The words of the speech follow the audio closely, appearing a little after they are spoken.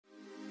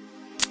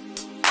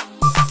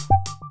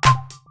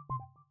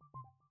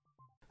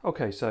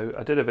Okay, so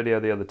I did a video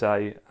the other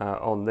day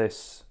on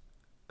this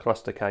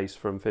cluster case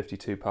from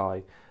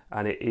 52Pi,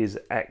 and it is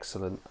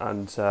excellent,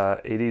 and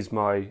it is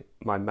my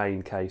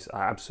main case.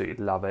 I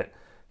absolutely love it.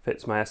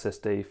 Fits my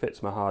SSD,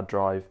 fits my hard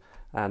drive,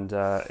 and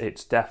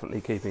it's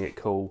definitely keeping it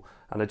cool.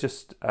 And I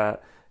just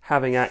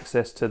having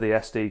access to the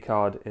SD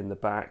card in the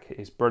back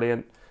is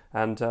brilliant,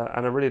 and I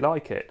really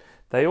like it.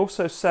 They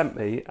also sent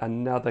me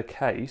another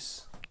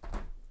case,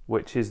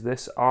 which is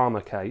this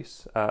Armour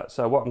case.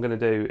 So what I'm going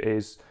to do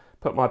is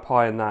put my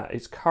Pi in that.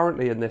 It's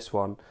currently in this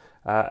one,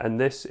 and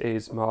this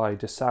is my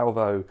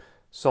DeSalvo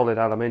solid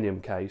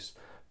aluminium case,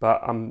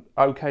 but I'm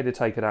okay to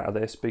take it out of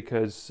this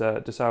because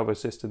DeSalvo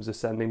Systems are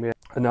sending me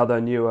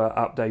another newer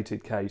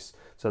updated case,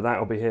 so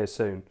that'll be here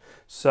soon.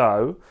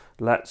 So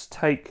let's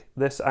take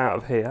this out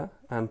of here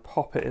and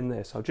pop it in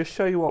this. I'll just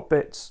show you what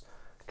bits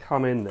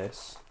come in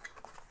this.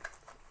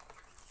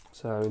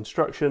 So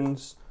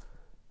instructions,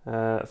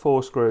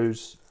 4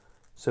 screws,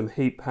 some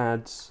heat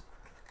pads.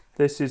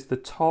 This is the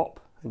top,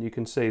 and you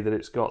can see that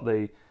it's got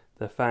the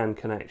fan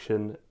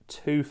connection,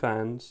 2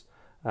 fans,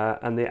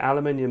 and the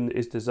aluminium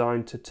is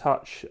designed to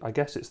touch, I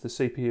guess it's the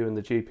CPU and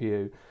the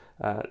GPU,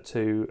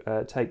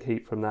 to take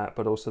heat from that,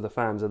 but also the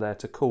fans are there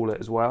to cool it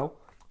as well.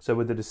 So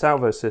with the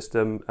DeSalvo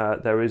system,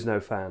 there is no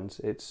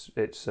fans.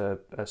 It's a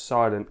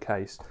silent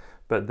case,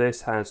 but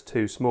this has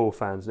 2 small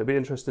fans. It'll be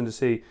interesting to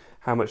see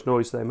how much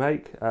noise they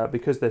make.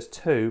 Because there's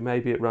 2,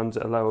 maybe it runs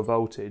at a lower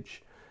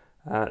voltage.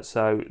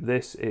 So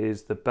this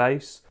is the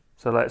base.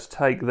 So let's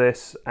take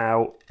this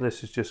out.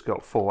 This has just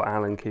got 4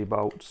 Allen key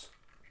bolts.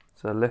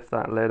 So lift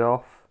that lid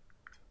off.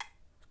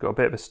 It's got a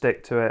bit of a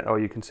stick to it. Oh,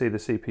 you can see the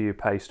CPU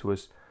paste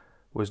was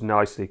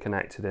nicely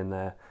connected in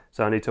there.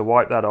 So I need to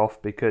wipe that off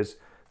because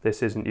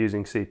this isn't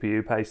using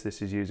CPU paste,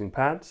 this is using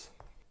pads.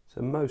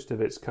 So most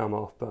of it's come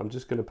off, but I'm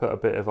just going to put a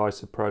bit of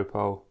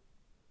isopropyl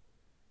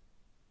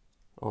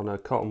on a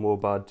cotton wool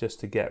bud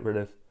just to get rid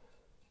of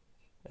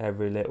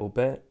every little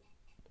bit.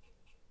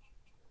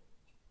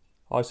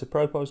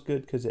 Isopropyl is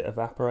good because it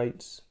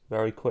evaporates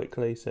very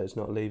quickly, so it's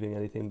not leaving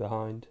anything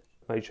behind.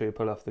 Make sure you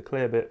pull off the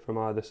clear bit from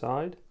either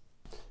side.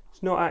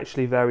 It's not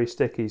actually very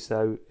sticky,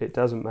 so it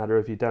doesn't matter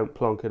if you don't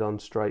plonk it on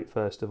straight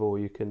first of all.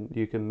 You can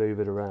move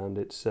it around.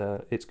 It's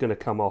going to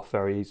come off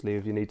very easily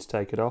if you need to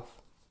take it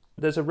off.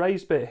 There's a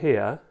raised bit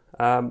here,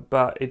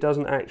 but it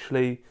doesn't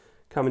actually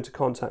come into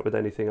contact with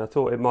anything. I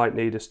thought it might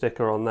need a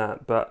sticker on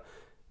that, but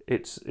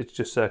it's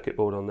just circuit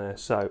board on there.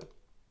 So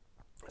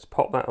let's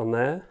pop that on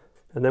there.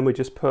 And then we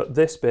just put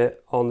this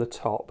bit on the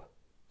top.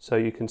 So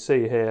you can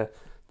see here,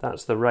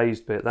 that's the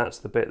raised bit. That's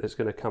the bit that's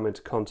going to come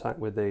into contact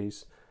with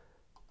these.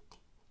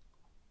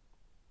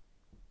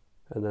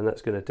 And then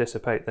that's going to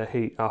dissipate the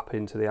heat up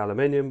into the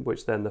aluminium,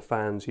 which then the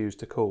fans use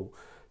to cool.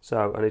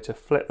 So I need to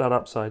flip that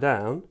upside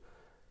down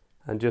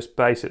and just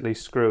basically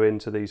screw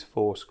into these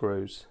 4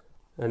 screws.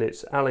 And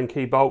it's Allen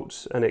key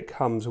bolts, and it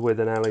comes with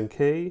an Allen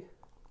key.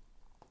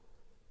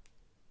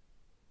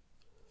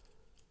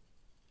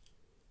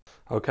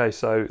 Okay,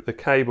 so the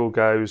cable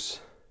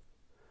goes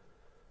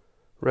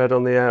red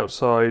on the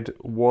outside,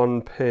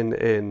 1 pin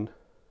in.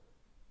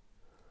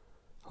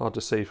 Hard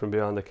to see from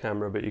behind the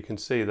camera, but you can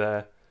see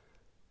there,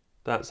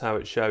 that's how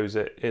it shows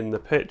it in the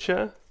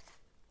picture.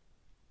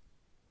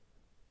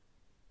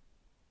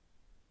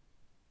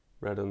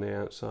 Red on the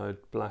outside,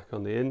 black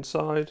on the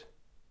inside.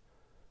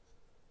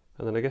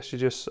 And then I guess you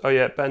just, oh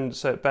yeah, it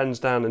bends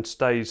down and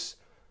stays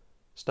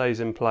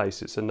in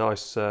place. It's a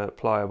nice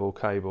pliable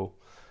cable.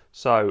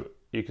 So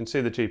you can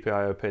see the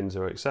GPIO pins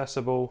are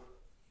accessible.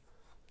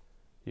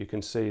 You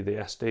can see the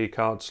SD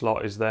card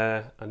slot is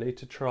there. I need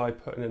to try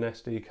putting an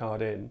SD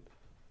card in.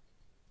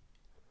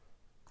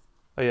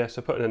 Oh yeah,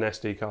 so putting an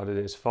SD card in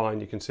is fine.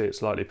 You can see it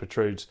slightly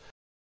protrudes.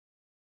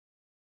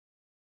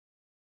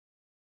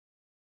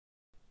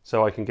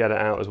 So I can get it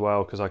out as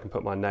well because I can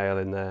put my nail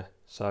in there.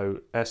 So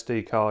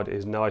SD card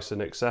is nice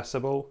and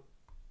accessible.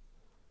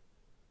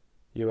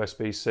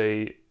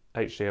 USB-C,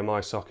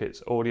 HDMI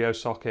sockets, audio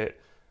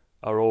socket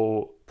are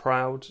all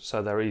proud,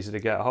 so they're easy to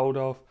get hold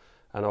of.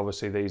 And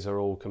obviously these are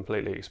all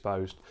completely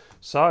exposed.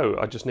 So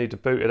I just need to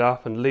boot it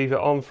up and leave it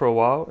on for a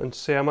while and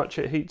see how much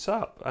it heats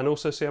up, and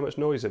also see how much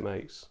noise it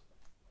makes.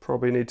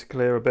 Probably need to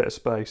clear a bit of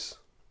space.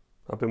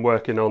 I've been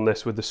working on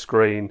this with the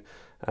screen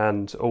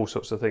and all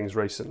sorts of things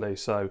recently,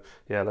 so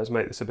yeah, let's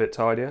make this a bit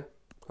tidier.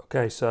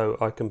 Okay, so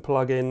I can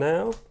plug in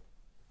now.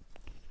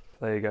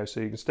 There you go, so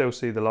you can still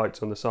see the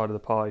lights on the side of the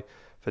Pi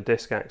for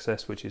disk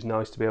access, which is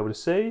nice to be able to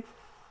see.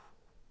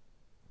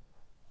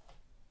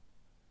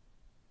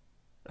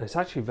 And it's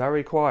actually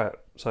very quiet,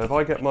 so if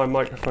I get my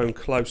microphone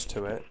close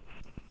to it,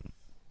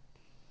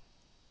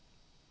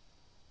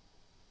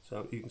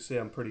 so you can see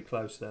I'm pretty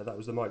close there. That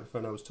was the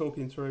microphone I was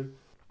talking through.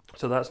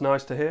 So that's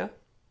nice to hear.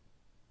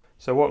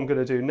 So what I'm going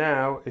to do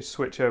now is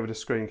switch over to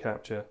screen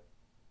capture.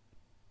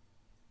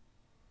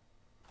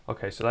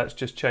 Okay, so let's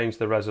just change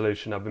the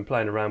resolution. I've been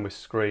playing around with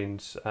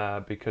screens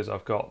because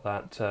I've got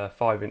that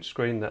 5-inch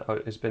screen that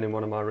has been in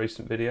one of my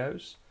recent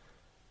videos.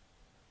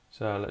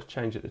 So let's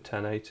change it to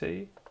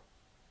 1080.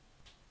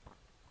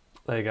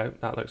 There you go,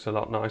 that looks a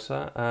lot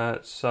nicer.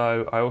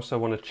 So I also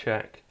want to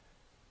check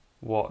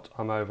what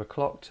I'm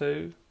overclocked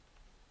to.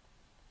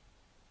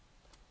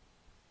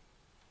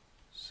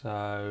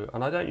 So,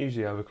 and I don't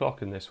usually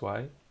overclock in this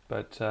way,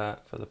 but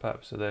for the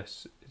purpose of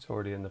this, it's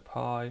already in the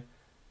Pi.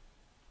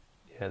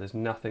 Yeah, there's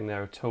nothing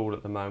there at all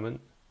at the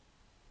moment.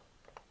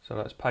 So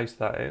let's paste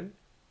that in.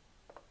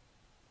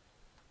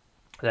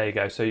 There you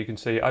go, so you can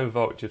see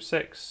overvoltage of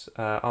 6,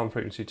 ARM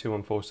frequency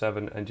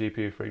 2147 and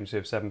GPU frequency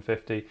of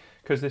 750.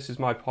 Because this is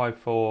my Pi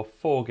 4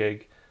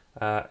 gig,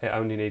 it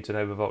only needs an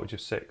overvoltage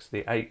of 6.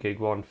 The 8 gig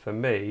one for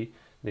me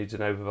needs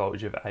an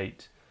overvoltage of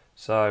 8.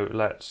 So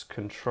let's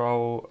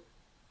Control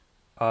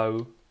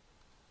O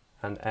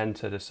and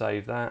enter to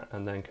save that,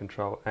 and then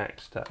Control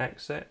X to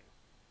exit.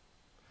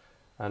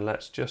 And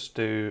let's just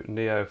do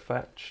Neo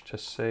Fetch to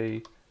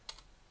see.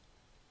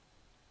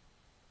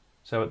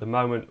 So at the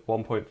moment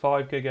 1.5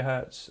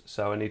 gigahertz,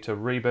 so I need to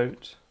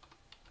reboot.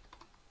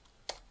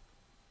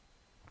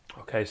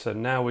 Okay, so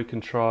now we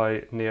can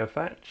try Neo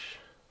Fetch.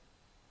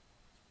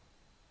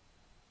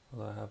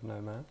 Well, I have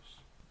no mouse.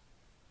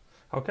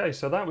 Okay,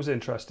 so that was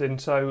interesting.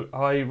 So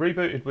I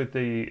rebooted with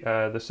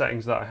the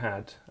settings that I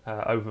had,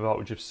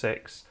 overvoltage of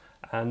 6,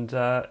 and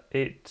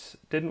it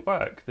didn't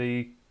work.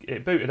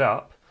 It booted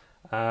up,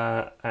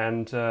 well,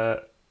 it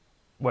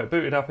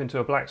booted up into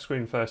a black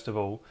screen first of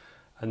all,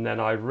 and then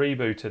I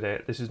rebooted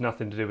it. This is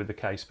nothing to do with the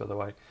case, by the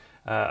way.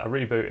 I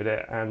rebooted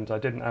it and I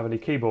didn't have any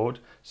keyboard,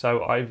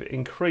 so I've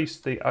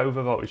increased the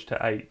overvoltage to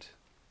 8.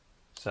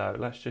 So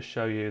let's just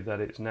show you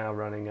that it's now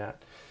running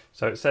at,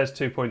 so it says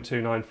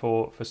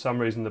 2.294. For some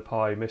reason the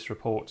Pi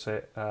misreports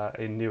it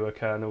in newer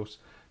kernels,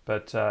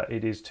 but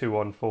it is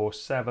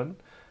 2147.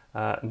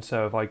 And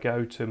so if I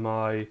go to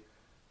my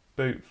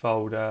boot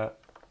folder,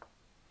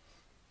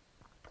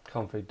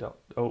 config.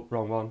 Oh,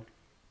 wrong one.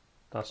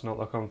 That's not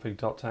the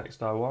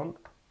config.txt I want.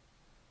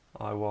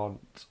 I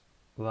want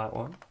that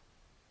one.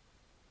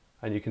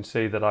 And you can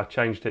see that I've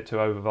changed it to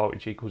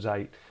overvoltage equals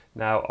 8.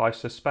 Now I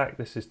suspect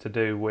this is to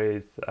do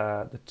with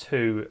the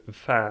 2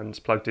 fans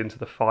plugged into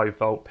the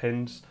 5-volt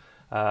pins.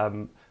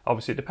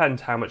 Obviously it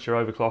depends how much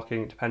you're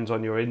overclocking, it depends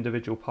on your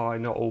individual Pi.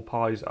 Not all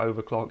Pis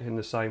overclock in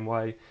the same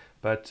way,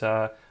 but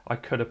I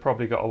could have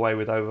probably got away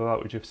with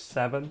overvoltage of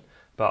 7,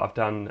 but I've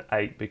done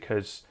 8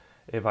 because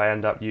if I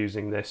end up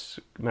using this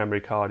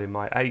memory card in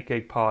my 8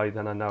 gig Pi,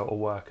 then I know it'll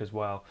work as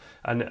well.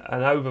 And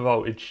an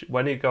overvoltage,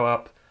 when you go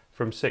up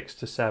from 6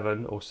 to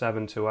 7 or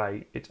 7 to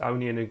 8, it's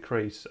only an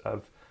increase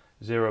of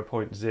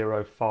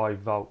 0.05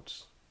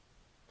 volts.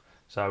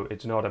 So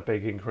it's not a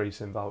big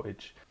increase in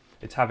voltage.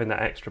 It's having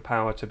that extra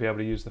power to be able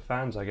to use the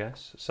fans, I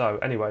guess. So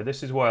anyway,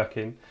 this is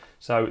working.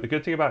 So the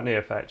good thing about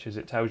NeoFetch is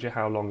it tells you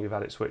how long you've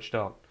had it switched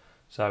on.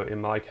 So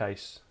in my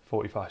case,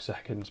 45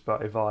 seconds,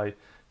 but if I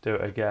do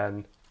it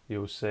again,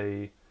 you'll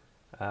see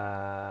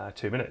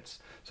 2 minutes.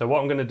 So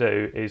what I'm going to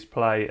do is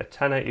play a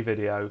 1080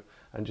 video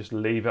and just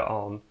leave it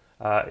on.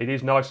 It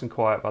is nice and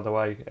quiet, by the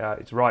way.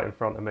 It's right in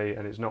front of me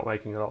and it's not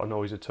making a lot of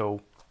noise at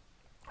all.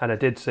 And I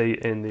did see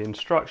in the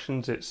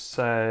instructions it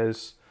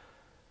says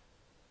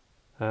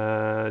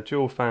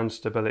dual fan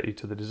stability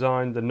to the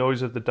design. The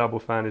noise of the double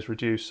fan is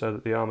reduced so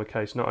that the armour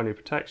case not only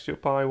protects your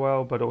Pi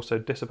well, but also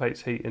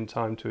dissipates heat in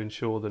time to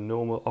ensure the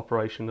normal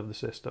operation of the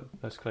system.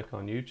 Let's click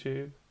on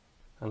YouTube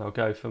and I'll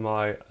go for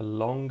my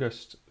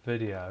longest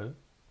video.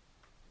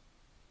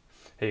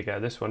 Here you go,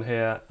 this one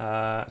here.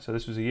 So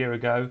this was a year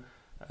ago.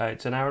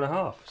 It's an hour and a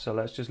half. So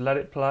let's just let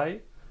it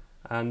play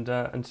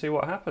and see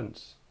what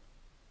happens.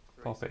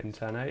 Pop it in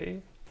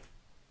 1080.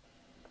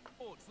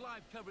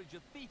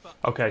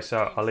 Okay,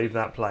 so I'll leave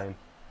that playing.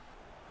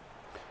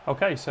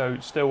 Okay, so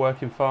still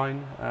working fine.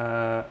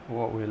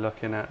 What we're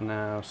looking at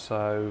now,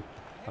 so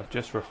I've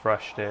just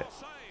refreshed it.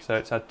 So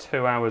it's had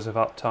 2 hours of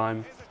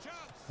uptime.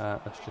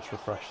 Let's just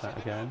refresh that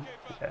again.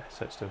 Yeah,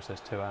 so it still says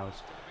 2 hours.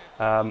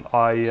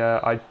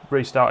 I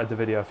restarted the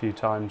video a few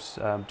times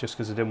just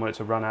because I didn't want it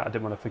to run out. I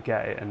didn't want to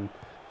forget it and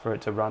for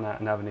it to run out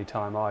and have any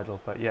time idle.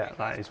 But yeah,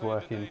 that is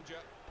working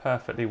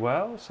perfectly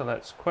well. So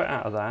let's quit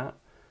out of that.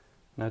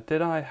 Now,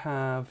 did I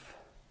have...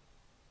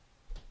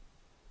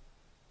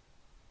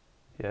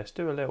 Yeah, let's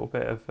do a little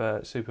bit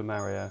of Super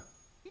Mario.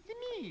 It's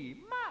me,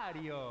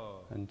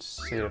 Mario. And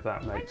see if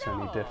that makes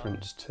any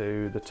difference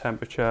to the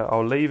temperature.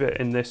 I'll leave it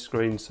in this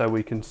screen so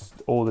we can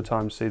all the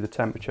time see the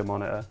temperature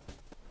monitor.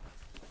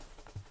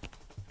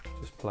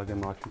 Just plug in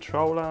my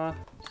controller.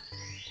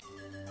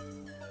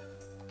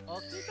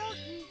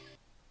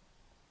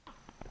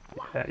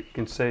 Yeah, you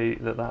can see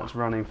that that's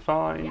running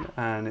fine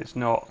and it's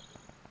not,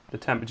 the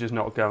temperature's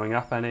not going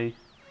up any.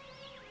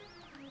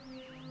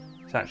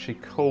 It's actually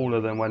cooler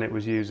than when it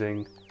was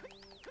using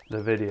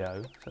the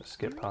video. Let's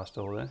skip past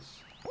all this.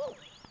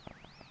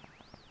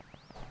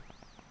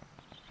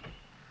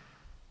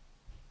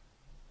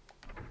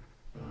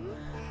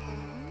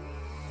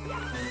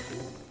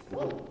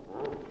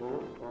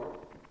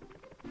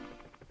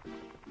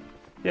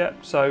 Yeah,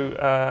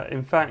 so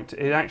in fact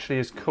it actually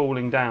is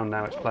cooling down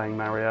now it's playing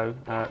Mario,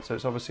 so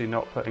it's obviously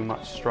not putting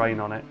much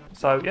strain on it.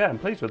 So yeah, I'm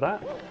pleased with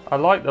that. I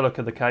like the look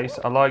of the case,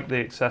 I like the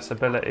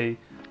accessibility,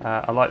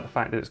 I like the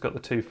fact that it's got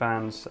the 2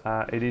 fans.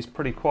 It is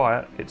pretty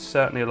quiet, it's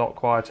certainly a lot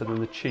quieter than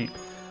the cheap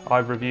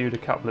I've reviewed a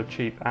couple of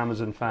cheap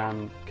Amazon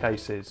fan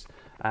cases,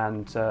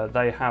 and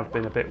they have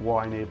been a bit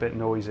whiny, a bit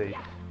noisy.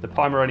 The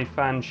Pi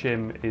fan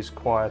shim is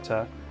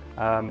quieter,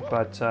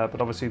 but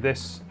obviously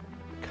this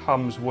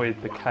comes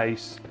with the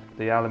case,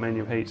 the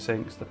aluminium heat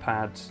sinks, the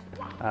pads,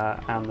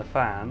 and the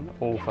fan,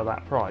 all for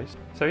that price.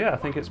 So yeah, I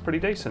think it's pretty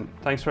decent.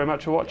 Thanks very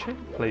much for watching.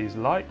 Please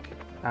like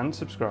and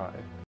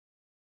subscribe.